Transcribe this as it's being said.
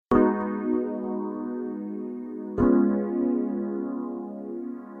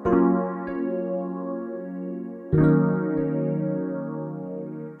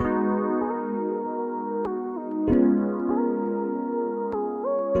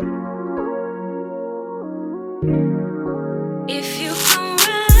If you come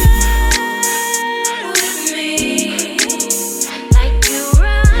ride with me, like you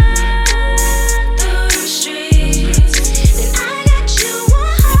ride through the streets, then I got you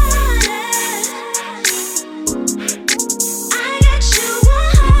 100. I got you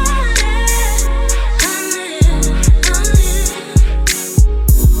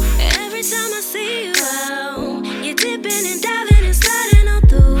 100. Every time I see you out, you're dipping and diving and sliding on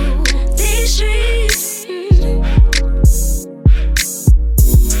through these streets.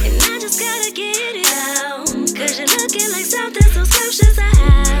 Cause you're looking like something so scrumptious I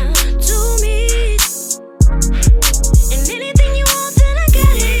have to me. And anything you want, then I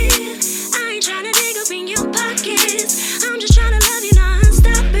got it. I ain't tryna dig up in your pockets. I'm just tryna love you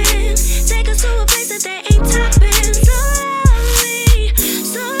non-stopping. Take us to a place that they ain't topping.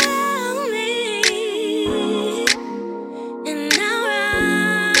 So love me, and I'll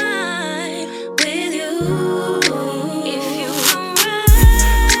ride with you. If you come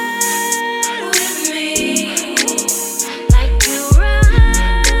ride with me,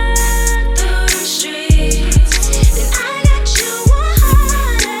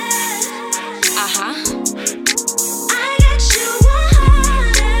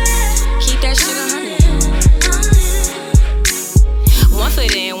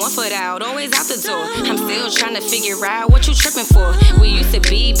 foot out, always out the door. I'm still trying to figure out what you tripping for. We used to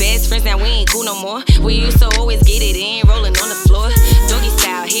be best friends, now we ain't cool no more. We used to always get it in, rolling on the floor. Doggy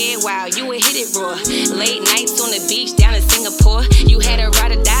style, head wild, you would hit it raw. Late nights on the beach down in Singapore. You had a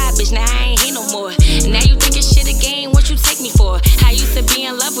ride or die, bitch, now I ain't here no more. Now you think it's shit a game, what you take me for? I used to be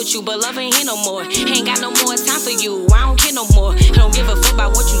in love with you, but love ain't here no more. Ain't got no more time for you, I don't care no more. I don't give a fuck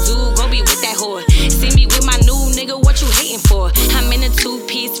about what you do, go be with that whore. See me with my new nigga, what you hating for? I'm in a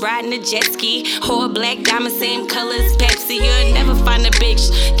two-piece, riding a jet ski. Whole black diamond, same colors, Pepsi. You'll never find a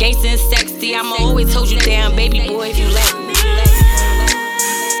bitch gangsta and sexy. I'ma always hold you down, baby boy, if you let me.